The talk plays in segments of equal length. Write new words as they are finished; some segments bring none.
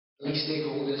many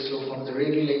stakeholders, so from the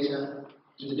regulator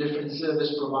to the different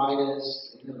service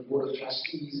providers, the board of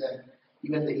trustees, and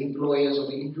even the employers or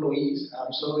the employees.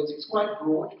 So it's quite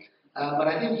broad. But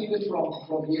I think even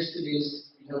from yesterday's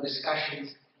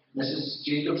discussions, Mrs.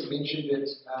 Jacobs mentioned it,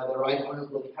 the Right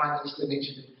Honourable Prime Minister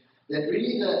mentioned it, that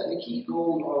really the key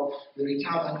goal of the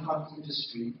retirement fund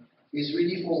industry is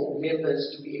really for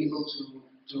members to be able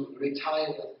to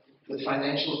retire with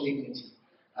financial dignity.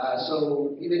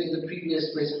 So even in the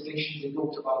previous presentations, they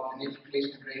talked about the net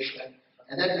replacement ratio,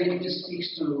 and that really just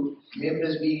speaks to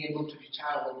members being able to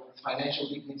retire with financial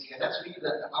dignity, and that's really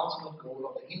the ultimate goal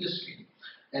of the industry.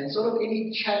 And sort of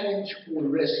any challenge or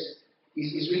risk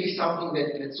is really something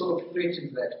that sort of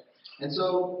threatens that. And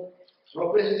so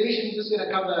our presentation is just going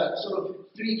to cover sort of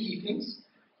three key things.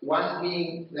 One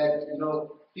being that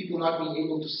people not being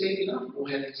able to save enough or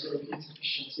having sort of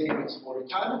insufficient savings for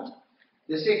retirement.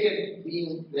 The second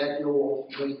being that your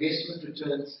investment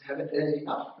returns haven't earned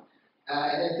enough.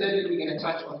 And then thirdly, we're going to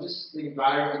touch on just the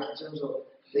environment in terms of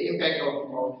the impact of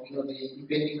the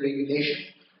impending regulation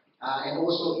and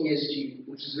also ESG,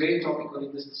 which is very topical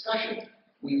in this discussion.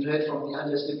 We've heard from the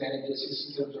unlisted managers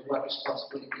in terms of what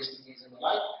responsible investing is and the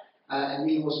like. And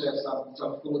we also have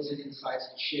some thoughts and insights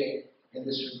to share in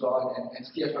this regard, and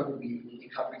Stefan will be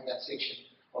covering that section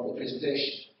of the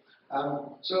presentation.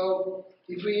 So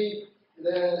the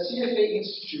CFA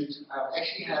Institute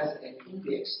actually has an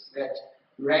index that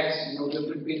ranks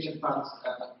different pension funds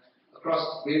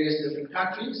across various different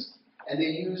countries, and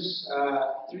they use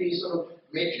three sort of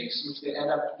metrics which they add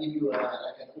up to give you like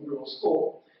an overall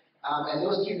score. And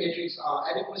those three metrics are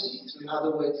adequacy, so in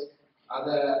other words, are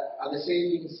the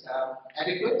savings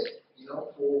adequate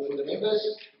for the members?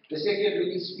 The second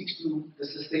really speaks to the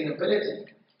sustainability.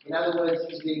 In other words,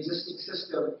 is the existing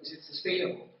system, is it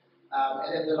sustainable?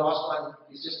 And then the last one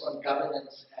is just on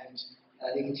governance and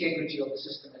the integrity of the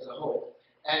system as a whole.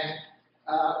 And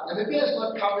Namibia is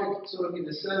not covered sort of in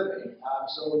the survey,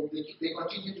 so they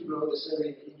continue to grow the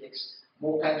survey index.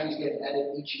 More countries get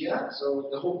added each year, so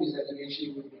the hope is that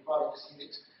eventually we'll be part of this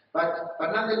index. But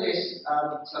nonetheless,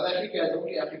 South Africa is the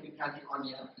only African country on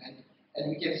here,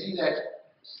 and we can see that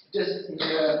just in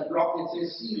the block that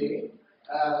says C there,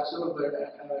 sort of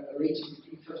a rating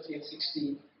between 50 and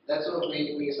 60. That's sort of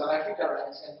where South Africa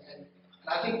ranks, and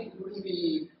I think it wouldn't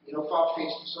be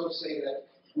far-fetched to sort of say that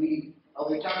our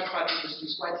retirement fund industry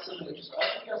is quite similar to South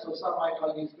Africa. So some might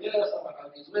argue it's better, some might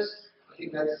argue it's worse. I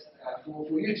think that's for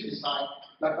you to decide.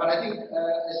 But I think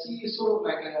a C is sort of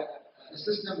like a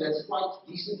system that's quite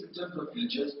decent in terms of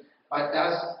features, but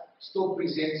does still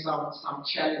present some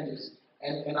challenges.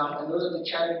 And those are the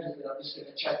challenges that I'm just going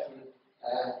to chat through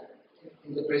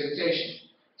in the presentation.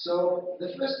 So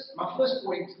my first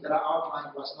point that I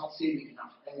outlined was not saving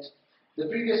enough. And the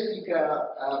previous speaker,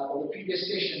 or the previous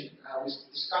session, we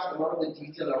discussed a lot of the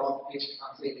detail around pension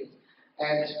fund savings.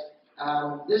 And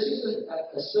this is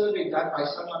a survey done by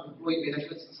Sanlam Employee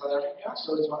Benefits in South Africa.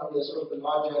 So it's one of the sort of the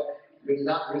larger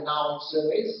renowned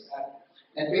surveys.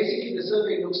 And basically the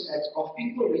survey looks at of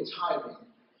people retiring,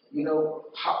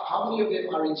 how many of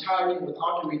them are retiring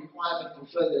without a requirement for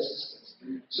further assistance.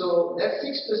 So that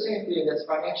 6% there that's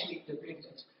financially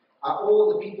independent are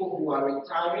all the people who are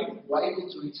retiring, who are able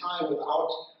to retire without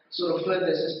sort of further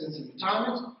assistance in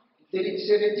retirement.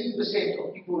 17%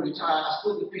 of people who retire are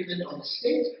still dependent on the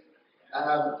state.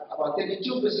 About 32%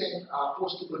 are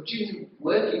forced to continue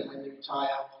working when they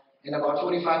retire, and about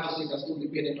 45% are still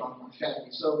dependent on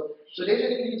family. So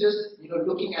definitely just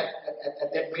looking at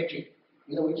that metric,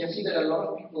 we can see that a lot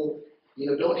of people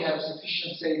don't have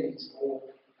sufficient savings or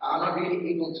are not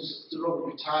really able to sort of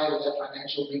retire with that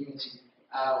financial dignity,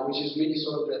 which is really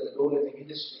sort of the goal of the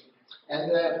industry.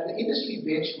 And the industry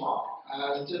benchmark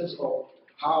in terms of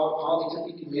how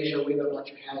they typically measure whether or not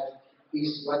you have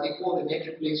is what they call the net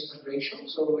replacement ratio.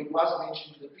 So it was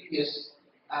mentioned in the previous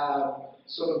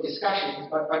sort of discussion,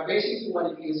 but basically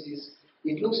what it is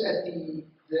it looks at the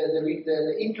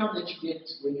income that you get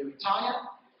when you retire,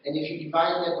 and if you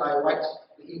divide that by what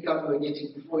the income you were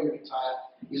getting before you retire,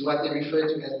 is what they refer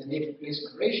to as the net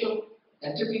replacement ratio.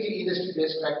 And typically industry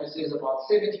best practice says about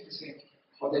 70%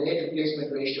 of the net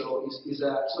replacement ratio is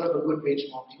a sort of a good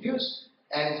benchmark to use.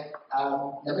 And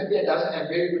Namibia doesn't have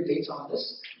very good data on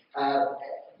this,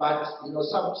 but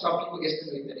some people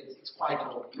estimate that it's quite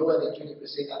low, lower than 20%.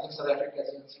 I think South Africa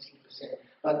is even 16%.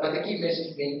 But the key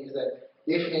message being is that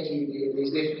there's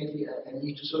definitely a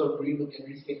need to sort of relook and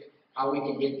rethink how we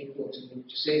can get people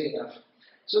to save enough.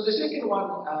 So the second one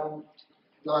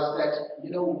was that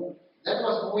that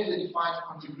was always the defined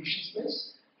contribution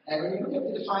space. And when you look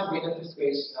at the defined benefit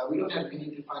space, we don't have many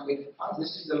defined benefit funds.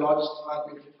 This is the largest defined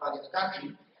benefit fund in the country,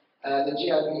 the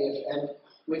GRBF. And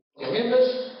when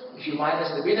members. If you minus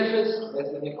the benefits,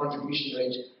 that's the net contribution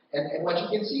rate. And what you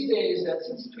can see there is that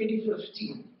since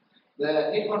 2015,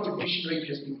 the net contribution rate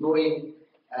has been going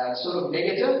sort of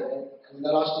negative. And in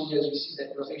the last 2 years, we see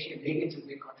that it was actually a negative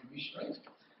net contribution rate.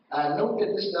 Note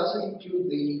that this doesn't include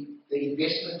the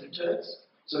investment returns.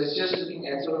 So it's just looking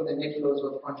at sort of the net flows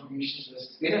of contributions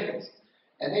versus benefits.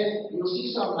 And then you'll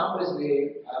see some numbers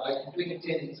there, like in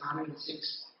 2010 it's 106,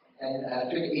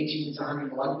 and 2018 it's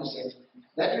 101%.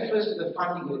 That refers to the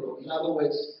funding level. In other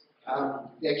words,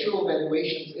 the actual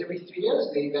valuations every 3 years,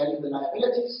 they value the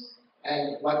liabilities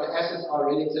and what the assets are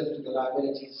relative to the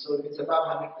liabilities. So if it's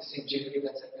above 100%, generally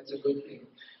that's a good thing.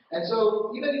 And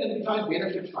so even in a defined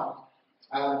benefit fund,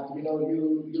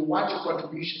 you want your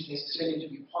contributions necessarily to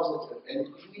be positive.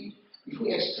 And if we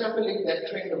extrapolate that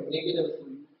trend of negative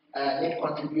net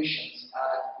contributions,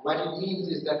 what it means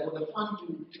is that for the fund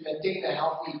to maintain a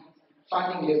healthy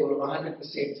funding level of 100%,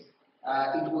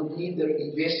 it would need the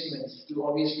investments to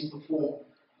obviously perform,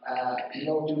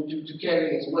 to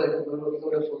carry its work in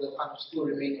order for the fund to still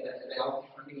remain at a healthy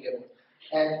funding level.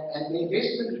 And the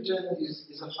investment return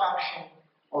is a function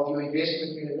of your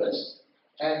investment universe.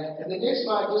 And the next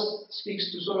slide just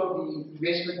speaks to sort of the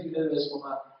investment universe from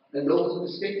a local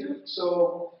perspective.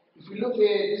 So if we look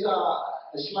there, these are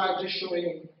a slide just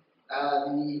showing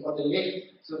on the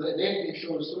left. So the left it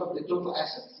shows sort of the total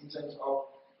assets in terms of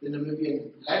the Namibian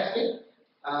landscape.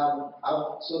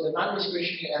 So the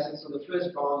non-discretionary assets, so the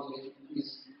first bar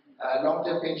is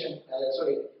long-term pension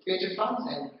funds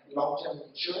and long-term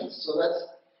insurance. So that's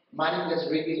money that's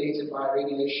regulated by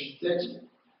Regulation 30.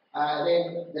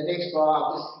 Then the next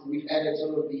bar, we've added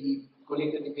sort of the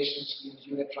collective investment schemes,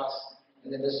 unit trusts,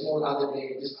 and then the small other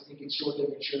there, I think it's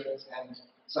short-term insurance and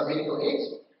some medical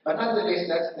aids. But nonetheless,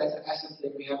 that's the assets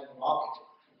that we have in the market.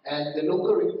 And the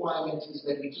local requirement is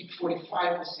that we keep 45%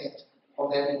 of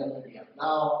that in Namibia.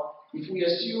 Now, if we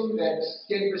assume that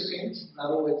 10%, in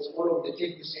other words, all of the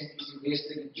 10% is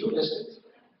invested in dual listings,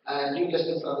 dual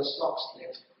listings are the stocks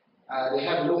that they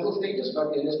have local status,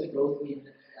 but they're listed both in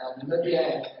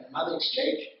Namibia and another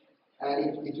exchange,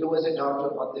 it lowers it down to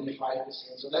about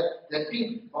 35%. So that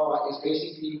pink bar is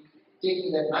basically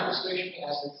taking that non-discretionary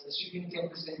assets, assuming 10%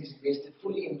 is invested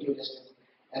fully in dual listings,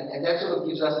 and that sort of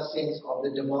gives us a sense of the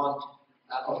demand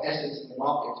of assets in the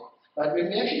market. But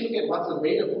when we actually look at what's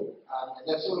available, and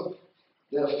that's sort of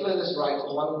the furthest right,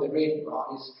 the one with the red bar,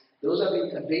 is those are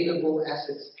the available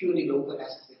assets, purely local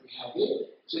assets that we have there.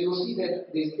 So you'll see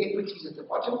that there's equities at the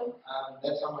bottom.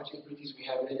 That's how much equities we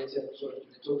have relative sort of to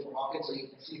the total market. So you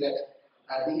can see that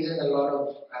there isn't a lot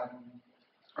of,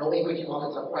 our equity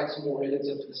markets are quite small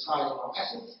relative to the size of our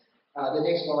assets. The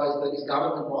next bar is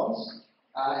government bonds,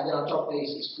 and then on top there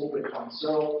is corporate bonds.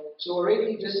 So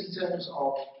already just in terms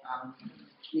of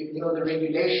the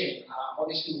regulation,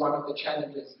 obviously one of the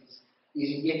challenges is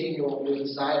in getting your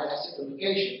desired asset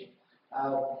allocation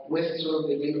with sort of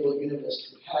the available universe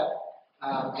we have.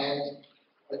 And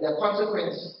the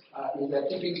consequence is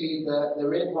that typically the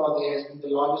red bar there has been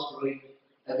the largest growing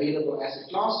available asset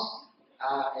class.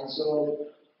 And so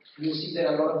you'll see that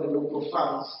a lot of the local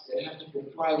funds that have to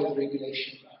comply with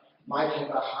regulation might have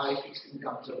a high fixed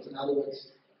income tilt. In other words,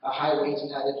 a high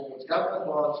weighting either towards government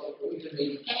bonds or even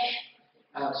maybe cash.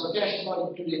 So cash is not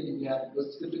included in here because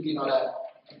it's typically not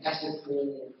an asset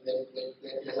pool that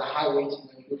has a high weighting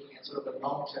when you're looking at sort of a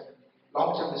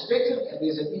long-term perspective, and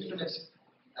there's an infinite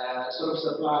sort of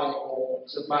supply for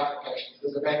cash,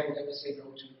 because the bank will never say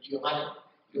no to your money.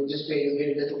 You'll just pay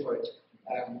very little for it.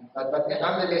 But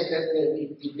nonetheless, that's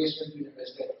the investment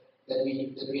universe that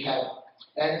we have.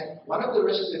 And one of the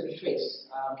risks that we face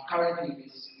currently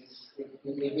is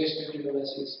in the investment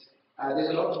universe is there's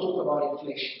a lot of talk about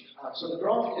inflation. So the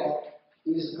graph here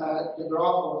is the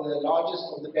graph of the largest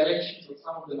of the balance sheets of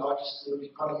some of the largest sort of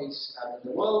economies in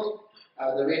the world.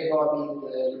 The red bar being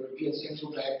the European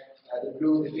Central Bank, the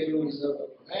blue, the Federal Reserve of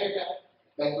America,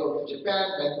 Bank of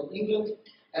Japan, Bank of England.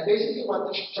 And basically what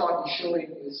this chart is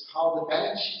showing is how the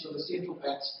balance sheets of the central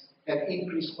banks have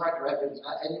increased quite rapidly.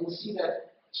 And you will see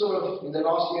that sort of in the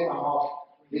last year and a half,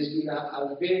 there's been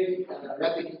a very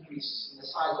rapid increase in the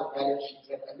size of balance sheets.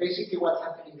 And basically what's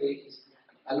happening there is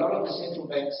a lot of the central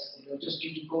banks, just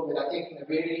due to COVID, are taking a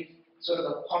very sort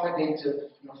of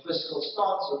accommodative fiscal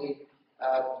stance. So they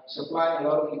supplying a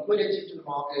lot of liquidity to the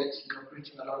market,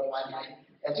 printing a lot of money.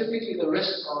 And typically the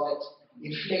risks are that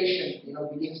inflation,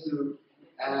 begins to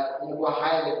go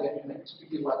higher than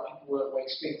typically what people were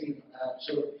expecting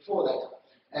sort of before that.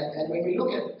 And when we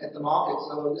look at the market,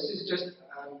 so this is just,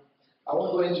 I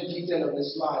won't go into detail on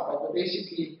this slide, but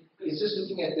basically it's just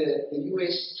looking at the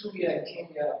US 2-year and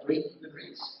 10-year break-even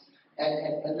rates.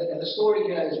 And the story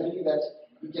here is really that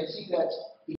you can see that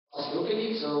it was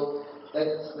So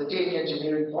that's the 10-year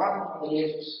generic bond on the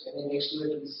left, and then next to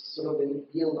it is sort of the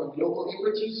yield on global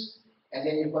equities, and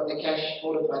then you've got the cash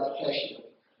followed by the cash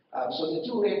yield. So the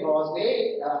two red bars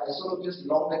there are sort of just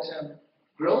longer term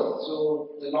growth.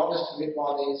 So the longest red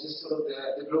bar there is just sort of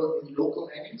the growth in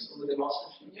local earnings over the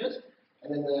last 15 years.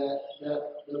 And then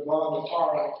the bar on the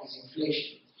far right is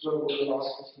inflation, sort of over the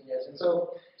last 15 years. And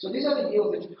so these are the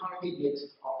yields that you currently get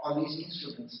on these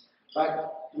instruments.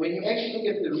 But when you actually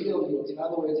look at the real yields, in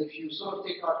other words, if you sort of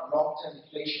take out long-term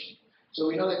inflation, so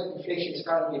we know that inflation is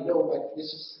currently low, but this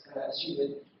is assume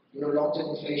that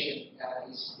long-term inflation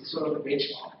is sort of a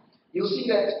benchmark. You'll see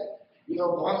that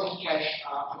bonds and cash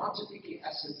are not typically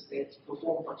assets that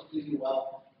perform particularly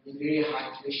well in very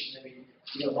high inflationary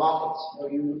markets.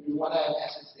 You want to have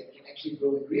assets that can actually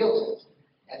grow in real terms,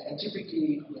 and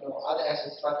typically other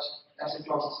asset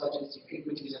classes such as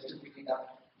equities have typically done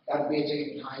better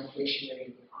in high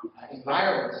inflationary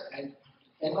environments.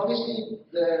 And obviously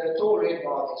the tall red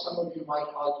bar, some of you might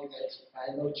argue that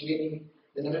Tuyeni,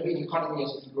 the Namibian economy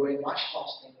has been growing much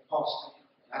faster in the past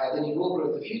than it will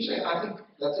grow in the future, and I think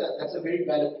that's a very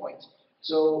valid point.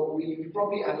 So we're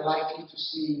probably unlikely to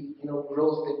see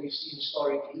growth that we've seen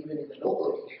historically, even in the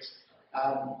local index.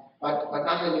 But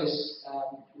nonetheless,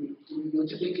 we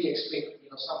typically expect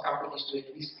some companies to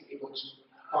at least be able to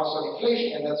pass on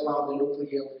inflation, and that's why the local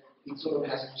yield it sort of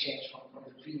hasn't changed from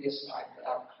the previous slide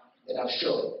that I've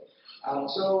shown.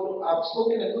 So I've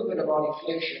spoken a little bit about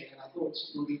inflation, and I thought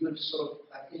it would be good to sort of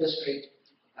illustrate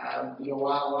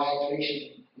why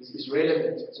inflation is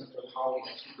relevant in terms of how we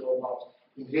actually go about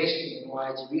investing and why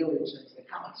it's real returns that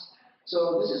counts.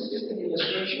 So this is just an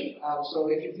illustration. So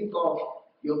if you think of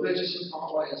your purchasing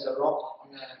power as a rock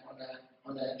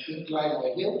on an incline or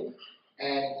a hill,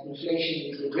 and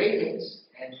inflation is the gradient,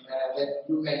 and that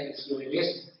blue line is your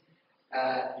investment.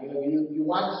 You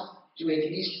want to at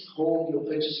least hold your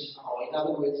purchasing power. In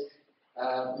other words,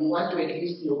 you want to at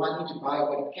least your money to buy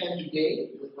what it can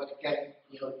today with what it can,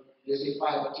 let's say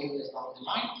 5 or 10 years down the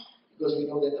line, because we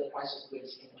know that the price of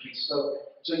goods increase.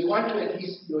 So you want to at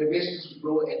least your investments to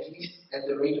grow at least at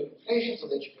the rate of inflation so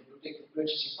that you can protect the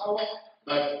purchasing power.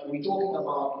 But we're talking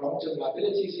about long-term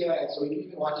liabilities here, and so you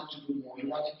even wanted to do more. You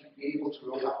wanted to be able to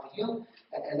roll up the hill,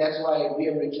 and that's why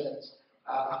real returns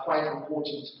are quite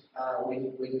important when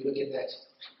you look at that.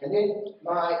 And then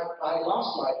my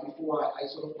last slide before I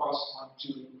sort of pass on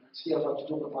to Stefan to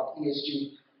talk about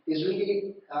ESG is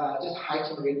really just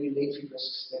heightened regulatory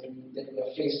risks that we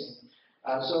are facing.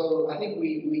 So I think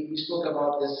we spoke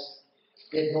about this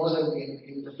ad nauseam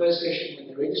in the first session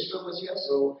when the registrar was here,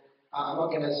 so I'm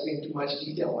not going to spend too much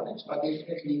detail on it, but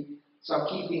definitely some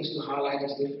key things to highlight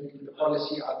is definitely the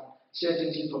policy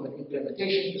uncertainty from an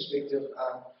implementation perspective.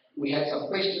 We had some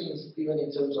questions even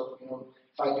in terms of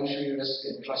fiduciary risk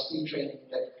and trustee training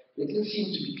that didn't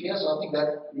seem to be clear, so I think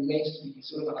that remains to be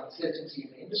sort of an uncertainty in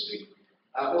the industry.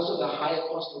 Also the higher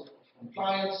cost of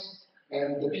compliance,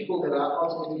 and the people that are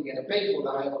ultimately going to pay for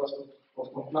the higher cost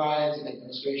of compliance and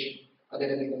administration are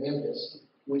going to be the members,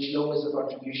 which lowers the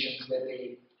contributions that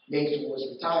they make towards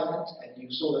retirement, and you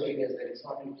saw the figures that it's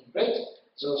not looking great.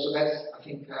 So that's, I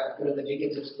think, a bit of the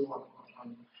negatives too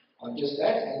on just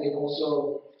that, and then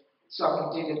also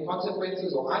some intended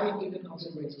consequences or unintended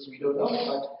consequences, we don't know,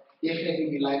 but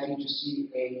definitely we're likely to see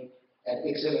an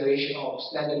acceleration of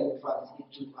standalone funds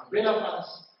into umbrella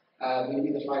funds.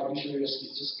 Maybe the fiduciary risk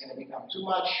is just going to become too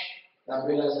much. The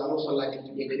umbrellas are also likely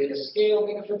to get better scale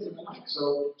benefits and the like.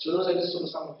 So those are just sort of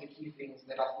some of the key things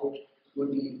that I thought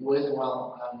would be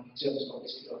worthwhile in terms of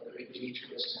obviously of the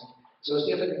regulatory risk. So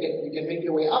Stefan, you can make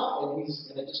your way up, and he's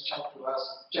going to just chat to us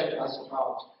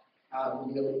about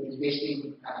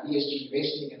investing, ESG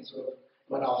investing, and sort of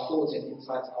what our thoughts and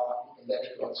insights are in that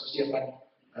regard. So Stefan,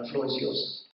 the floor is yours.